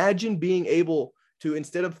 Imagine being able to,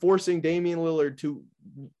 instead of forcing Damian Lillard to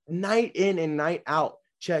night in and night out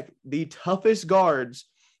check the toughest guards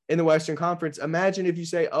in the Western Conference, imagine if you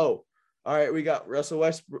say, oh, all right, we got Russell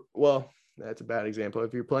Westbrook. Well, that's a bad example.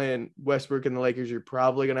 If you're playing Westbrook and the Lakers, you're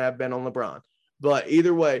probably going to have Ben on LeBron. But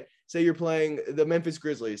either way, say you're playing the Memphis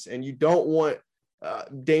Grizzlies and you don't want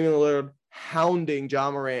Damian Lillard hounding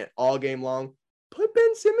Ja Morant all game long, put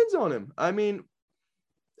Ben Simmons on him. I mean,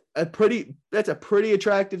 that's a pretty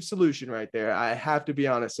attractive solution right there. I have to be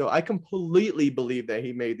honest. So I completely believe that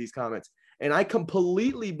he made these comments, and I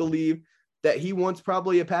completely believe that he wants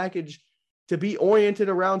probably a package to be oriented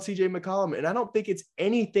around CJ McCollum. And I don't think it's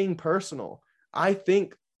anything personal. I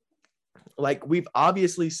think, like we've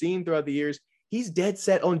obviously seen throughout the years, he's dead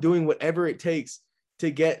set on doing whatever it takes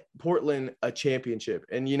to get Portland a championship.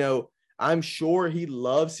 And, I'm sure he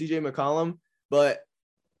loves CJ McCollum, but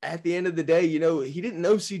at the end of the day, he didn't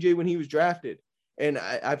know CJ when he was drafted. And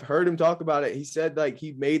I've heard him talk about it. He said,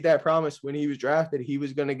 he made that promise when he was drafted, he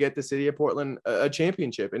was going to get the city of Portland a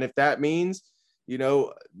championship. And if that means,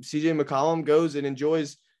 CJ McCollum goes and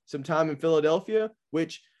enjoys some time in Philadelphia,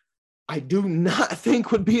 which I do not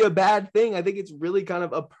think would be a bad thing. I think it's really kind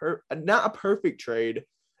of not a perfect trade,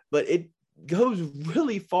 but it goes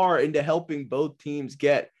really far into helping both teams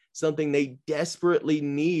get something they desperately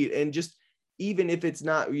need. And just even if it's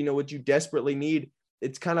not, what you desperately need,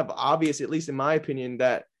 it's kind of obvious, at least in my opinion,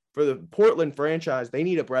 that for the Portland franchise, they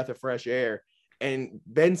need a breath of fresh air. And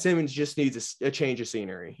Ben Simmons just needs a change of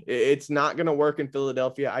scenery. It's not going to work in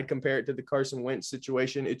Philadelphia. I'd compare it to the Carson Wentz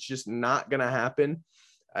situation. It's just not going to happen.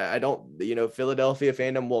 I don't, Philadelphia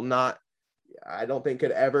fandom will not, I don't think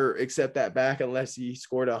could ever accept that back unless he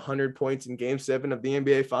scored 100 points in Game 7 of the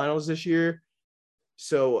NBA Finals this year.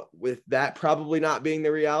 So with that probably not being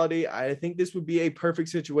the reality, I think this would be a perfect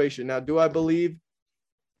situation. Now, do I believe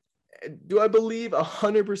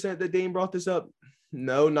 100% that Dame brought this up?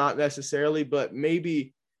 No, not necessarily, but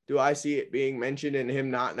maybe do I see it being mentioned and him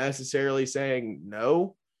not necessarily saying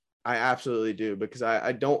no? I absolutely do, because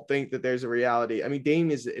I don't think that there's a reality. I mean,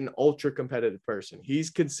 Dame is an ultra competitive person.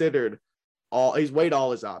 He's weighed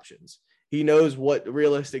all his options. He knows what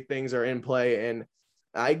realistic things are in play. And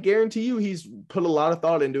I guarantee you he's put a lot of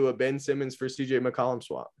thought into a Ben Simmons for CJ McCollum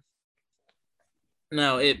swap.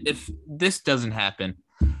 No, if this doesn't happen,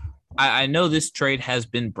 I know this trade has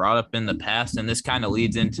been brought up in the past, and this kind of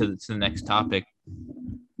leads into the next topic.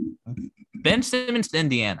 Ben Simmons to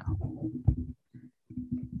Indiana.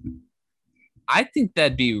 I think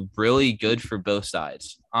that'd be really good for both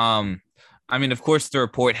sides. I mean, of course, the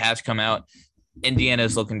report has come out. Indiana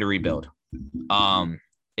is looking to rebuild.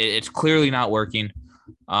 It's clearly not working.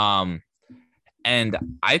 And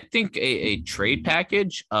I think a trade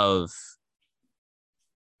package of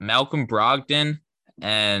Malcolm Brogdon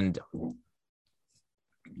and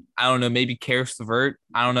I don't know, maybe Karis LeVert.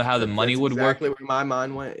 I don't know how the money would work. Exactly where my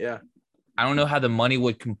mind went, yeah. I don't know how the money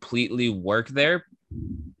would completely work there,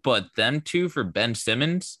 but them two for Ben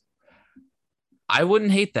Simmons, I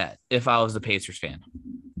wouldn't hate that if I was the Pacers fan.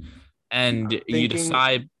 And you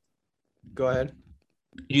decide. Go ahead.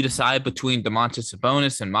 You decide between Domantas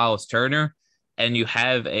Sabonis and Miles Turner, and you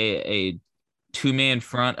have a two-man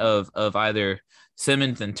front of either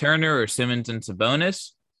Simmons and Turner or Simmons and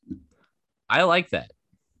Sabonis. I like that.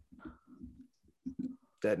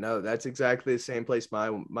 That's exactly the same place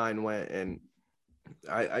my mind went. And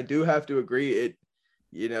I do have to agree.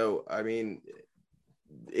 I mean,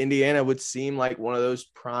 Indiana would seem like one of those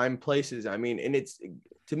prime places. I mean, and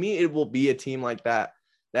to me, it will be a team like that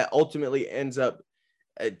ultimately ends up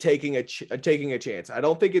taking a chance. I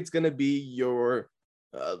don't think it's going to be your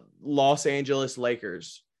Los Angeles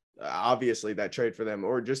Lakers, obviously, that trade for them,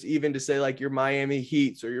 or just even to say like your Miami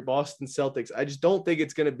Heats or your Boston Celtics. I just don't think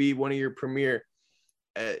it's going to be one of your premier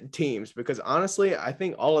teams, because honestly, I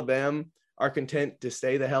think all of them are content to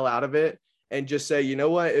stay the hell out of it and just say, you know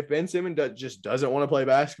what, if Ben Simmons just doesn't want to play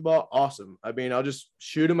basketball, awesome. I mean, I'll just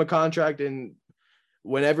shoot him a contract and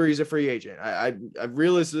whenever he's a free agent. I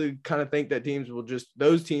realistically kind of think that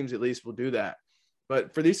those teams at least will do that.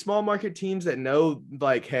 But for these small market teams that know,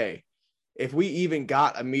 like, hey, if we even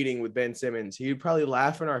got a meeting with Ben Simmons, he'd probably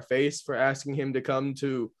laugh in our face for asking him to come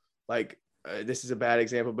to, like, this is a bad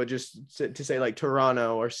example, but just to say like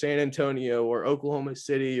Toronto or San Antonio or Oklahoma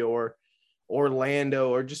City or Orlando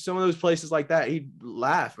or just some of those places like that, he'd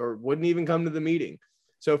laugh or wouldn't even come to the meeting.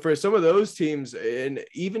 So for some of those teams, and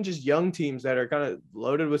even just young teams that are kind of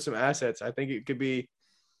loaded with some assets, I think it could be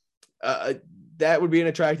that would be an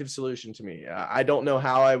attractive solution to me. I don't know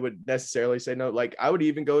how I would necessarily say no. Like, I would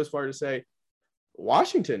even go as far to say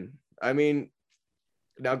Washington. I mean,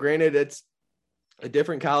 now granted, it's a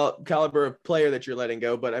different caliber of player that you're letting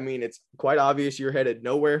go, but I mean, it's quite obvious you're headed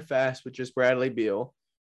nowhere fast with just Bradley Beal.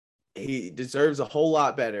 He deserves a whole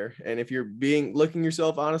lot better. And if you're looking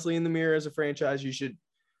yourself honestly in the mirror as a franchise, you should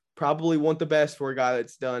probably want the best for a guy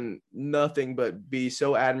that's done nothing but be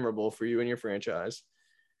so admirable for you and your franchise.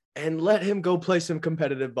 And let him go play some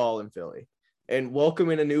competitive ball in Philly and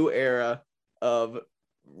welcome in a new era of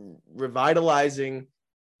revitalizing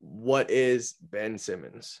what is Ben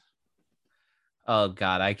Simmons. Oh,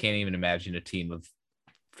 God, I can't even imagine a team of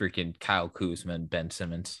freaking Kyle Kuzma and Ben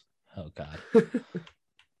Simmons. Oh, God.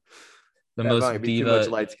 The most diva, too much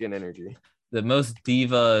light skin energy. The most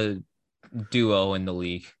diva duo in the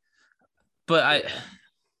league. But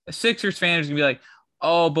Sixers fans can be like,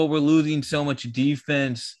 oh, but we're losing so much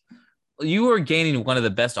defense. You are gaining one of the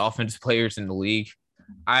best offensive players in the league.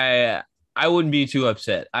 I wouldn't be too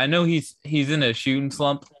upset. I know he's in a shooting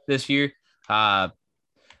slump this year. But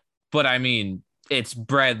I mean, it's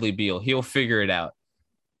Bradley Beal. He'll figure it out.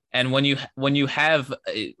 And when you have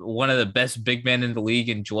one of the best big men in the league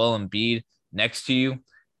in Joel Embiid next to you,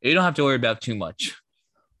 You don't have to worry about too much.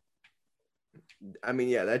 I mean,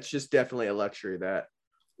 yeah, that's just definitely a luxury that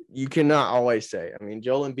you cannot always say. I mean,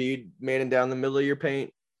 Joel Embiid manning down the middle of your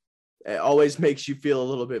paint, it always makes you feel a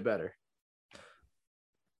little bit better.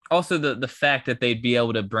 Also, the fact that they'd be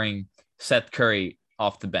able to bring Seth Curry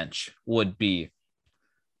off the bench would be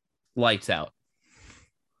lights out.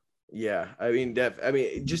 Yeah, I mean,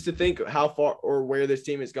 just to think how far or where this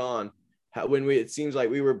team has gone, it seems like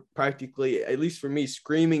we were practically, at least for me,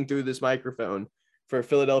 screaming through this microphone for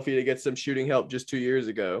Philadelphia to get some shooting help just 2 years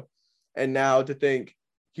ago, and now to think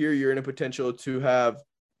here you're in a potential to have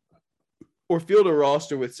or field a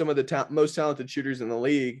roster with some of the most talented shooters in the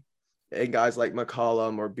league, and guys like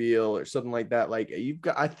McCollum or Beal or something like that. Like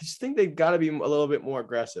I just think they've got to be a little bit more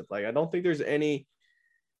aggressive. Like I don't think there's any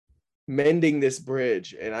mending this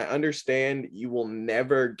bridge, and I understand you will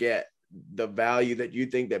never get the value that you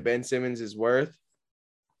think that Ben Simmons is worth,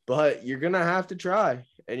 but you're gonna have to try,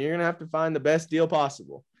 and you're gonna have to find the best deal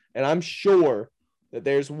possible. And I'm sure that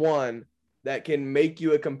there's one that can make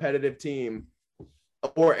you a competitive team,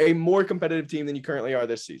 or a more competitive team than you currently are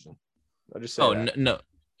this season. I'll just say that.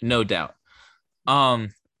 No doubt.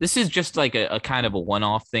 This is just like a kind of a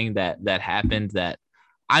one-off thing that happened that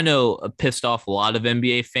I know pissed off a lot of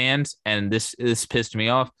NBA fans, and this pissed me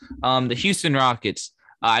off. The Houston Rockets.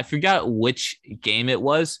 I forgot which game it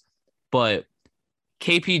was, but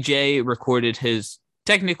KPJ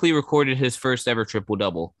technically recorded his first ever triple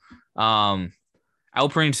double. Alperen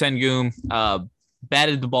Sengun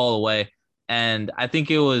batted the ball away, and I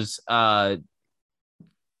think it was KJ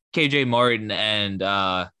Martin and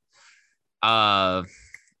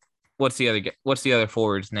what's the other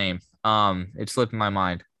forward's name? It slipped my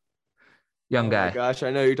mind. Young guy. Oh my gosh,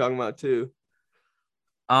 I know you're talking about too.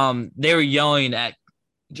 They were yelling at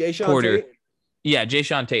Jae'Sean Porter. Tate? Yeah,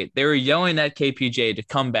 Jae'Sean Tate. They were yelling at KPJ to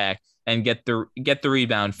come back and get the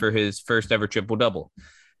rebound for his first ever triple double.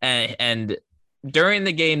 And during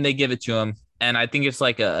the game, they give it to him. And I think it's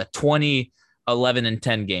like a 20, 11, and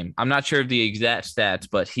 10 game. I'm not sure of the exact stats,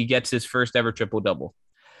 but he gets his first ever triple double.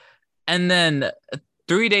 And then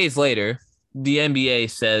 3 days later, the NBA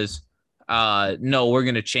says, no, we're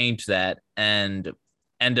going to change that and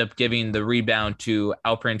end up giving the rebound to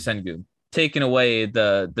Alperen Sengun, taking away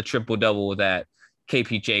the triple double that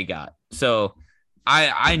KPJ got. So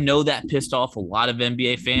I know that pissed off a lot of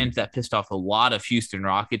NBA fans. That pissed off a lot of Houston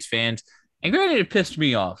Rockets fans. And granted, it pissed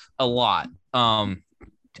me off a lot. I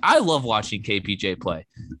love watching KPJ play.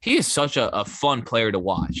 He is such a fun player to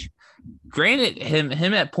watch. Granted,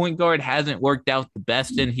 him at point guard hasn't worked out the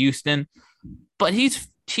best in Houston, but he's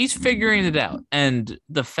figuring it out. And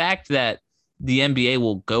the fact that the NBA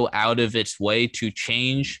will go out of its way to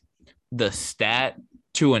change the stat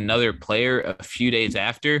to another player a few days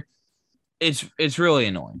after, it's really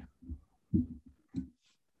annoying.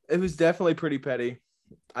 It was definitely pretty petty.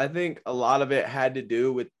 I think a lot of it had to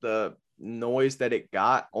do with the noise that it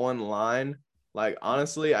got online. Like,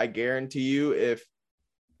 honestly, I guarantee you if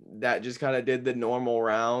that just kind of did the normal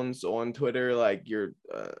rounds on Twitter, like your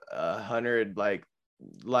 100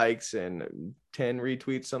 likes and 10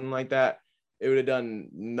 retweets, something like that, it would have done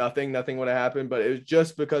nothing. Nothing would have happened. But it was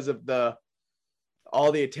just because of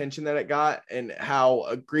all the attention that it got and how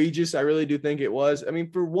egregious I really do think it was. I mean,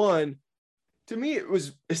 for one, to me, it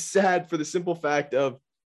was sad for the simple fact of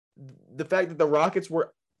the fact that the Rockets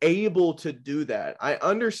were able to do that. I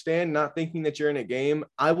understand not thinking that you're in a game.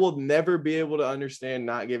 I will never be able to understand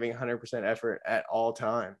not giving 100% effort at all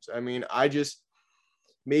times. I mean,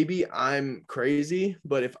 maybe I'm crazy,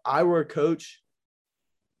 but if I were a coach,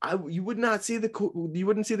 you wouldn't see the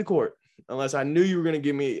court unless I knew you were going to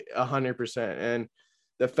give me 100%. And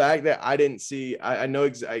the fact that I didn't see, I know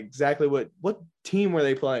exactly what team were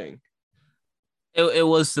they playing? It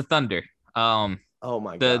was the Thunder. Oh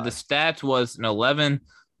my God. The stats was an 11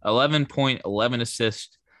 point, 11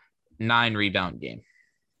 assist, 9 rebound game.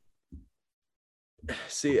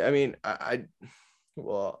 See, I mean, I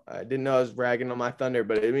didn't know I was ragging on my Thunder,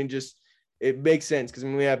 but I mean, it makes sense because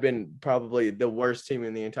we have been probably the worst team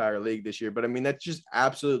in the entire league this year. But I mean, that's just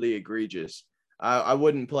absolutely egregious. I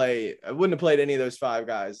wouldn't have played any of those 5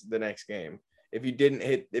 guys the next game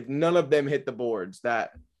if none of them hit the boards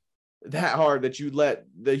that hard that you let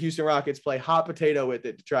the Houston Rockets play hot potato with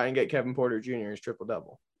it to try and get Kevin Porter Jr.'s triple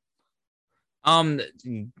double.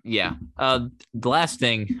 Yeah. The last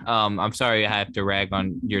thing, I'm sorry I have to rag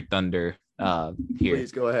on your Thunder here.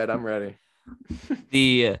 Please go ahead. I'm ready.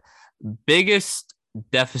 The biggest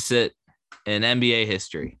deficit in NBA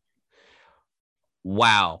history.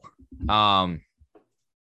 Wow.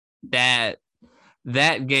 That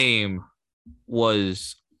game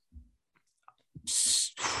was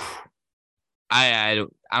I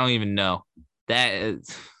I don't even know. That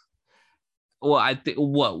is, well, I think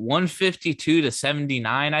 152 to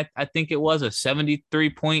 79. I think it was a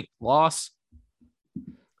 73-point loss.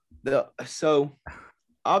 So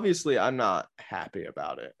obviously I'm not happy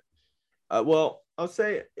about it. Well, I'll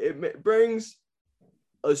say it brings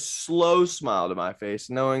a slow smile to my face,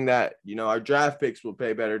 knowing that, our draft picks will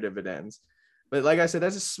pay better dividends. But like I said,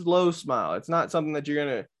 that's a slow smile. It's not something that you're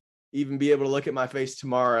going to even be able to look at my face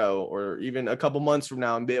tomorrow or even a couple months from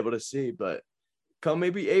now and be able to see. But come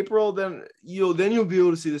maybe April, then you'll be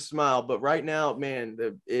able to see the smile. But right now, man,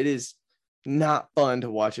 it is not fun to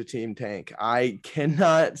watch a team tank. I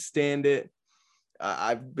cannot stand it.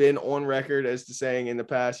 I've been on record as to saying in the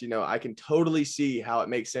past, I can totally see how it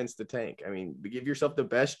makes sense to tank. I mean, give yourself the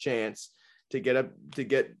best chance to get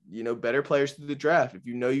better players through the draft. If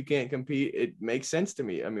you can't compete, it makes sense to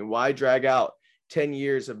me. I mean, why drag out 10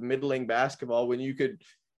 years of middling basketball when you could,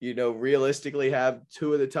 realistically have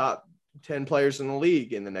 2 of the top 10 players in the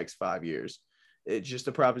league in the next 5 years? It's just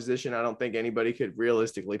a proposition I don't think anybody could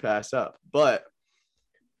realistically pass up. But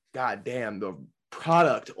goddamn, the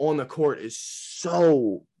product on the court is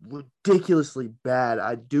so ridiculously bad.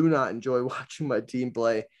 I do not enjoy watching my team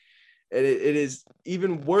play. And it is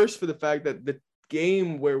even worse for the fact that the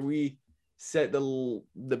game where we set the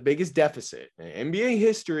biggest deficit in NBA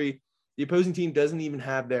history, the opposing team doesn't even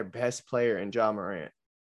have their best player in Ja Morant.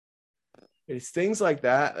 It's things like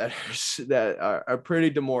that are pretty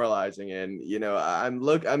demoralizing. And,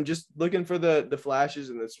 I'm just looking for the flashes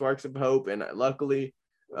and the sparks of hope. And luckily,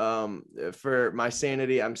 for my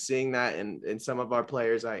sanity, I'm seeing that in some of our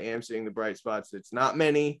players. I am seeing the bright spots. It's not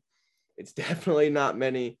many. It's definitely not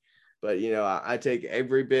many. But, I take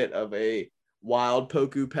every bit of a wild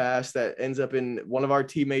Poku pass that ends up in one of our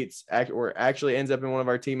teammates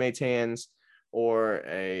hands, or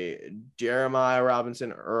a Jeremiah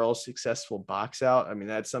Robinson Earl successful box out. I mean,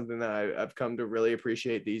 that's something that I've come to really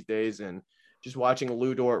appreciate these days. And just watching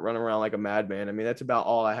Lou Dort run around like a madman, I mean, that's about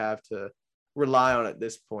all I have to rely on at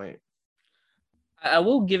this point. I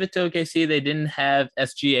will give it to OKC. They didn't have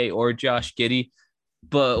SGA or Josh Giddey,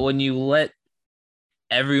 but when you let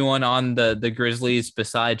everyone on the Grizzlies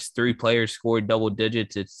besides 3 players score double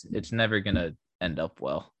digits, it's never gonna end up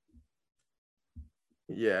well.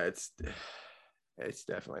 Yeah, it's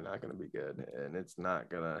definitely not gonna be good, and it's not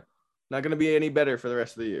gonna be any better for the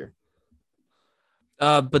rest of the year.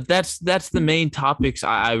 But that's the main topics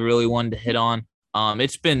I really wanted to hit on.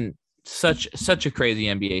 It's been such a crazy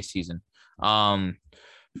NBA season.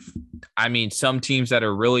 I mean, some teams that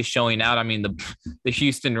are really showing out. I mean, the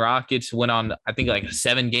Houston Rockets went on, I think, like a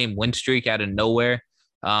 7-game win streak out of nowhere,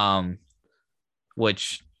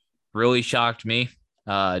 which really shocked me.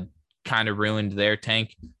 Kind of ruined their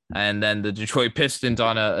tank. And then the Detroit Pistons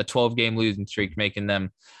on a 12-game losing streak, making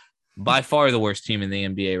them by far the worst team in the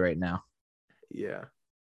NBA right now. Yeah.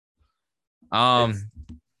 Oh,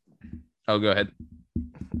 go ahead.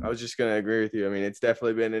 I was just going to agree with you. I mean, it's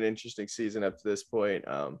definitely been an interesting season up to this point.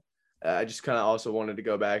 I just kind of also wanted to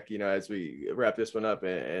go back, as we wrap this one up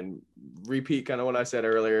and repeat kind of what I said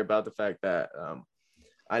earlier about the fact that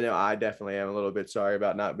I know I definitely am a little bit sorry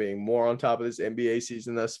about not being more on top of this NBA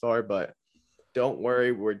season thus far, but don't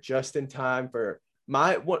worry. We're just in time for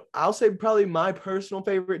what I'll say probably my personal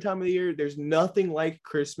favorite time of the year. There's nothing like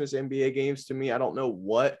Christmas NBA games to me. I don't know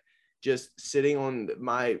what. Just sitting on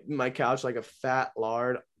my couch like a fat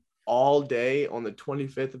lard all day on the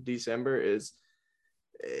 25th of December is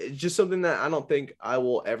just something that I don't think I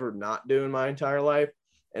will ever not do in my entire life.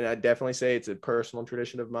 And I definitely say it's a personal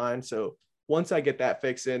tradition of mine. So once I get that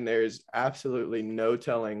fix in, there's absolutely no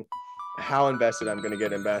telling how invested I'm going to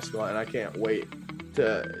get in basketball. And I can't wait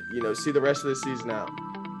to, see the rest of the season out.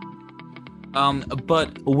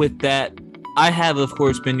 But with that, I have, of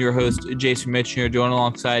course, been your host, Jason Mitchner, joined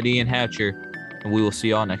alongside Ian Hatcher, and we will see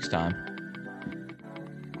y'all next time.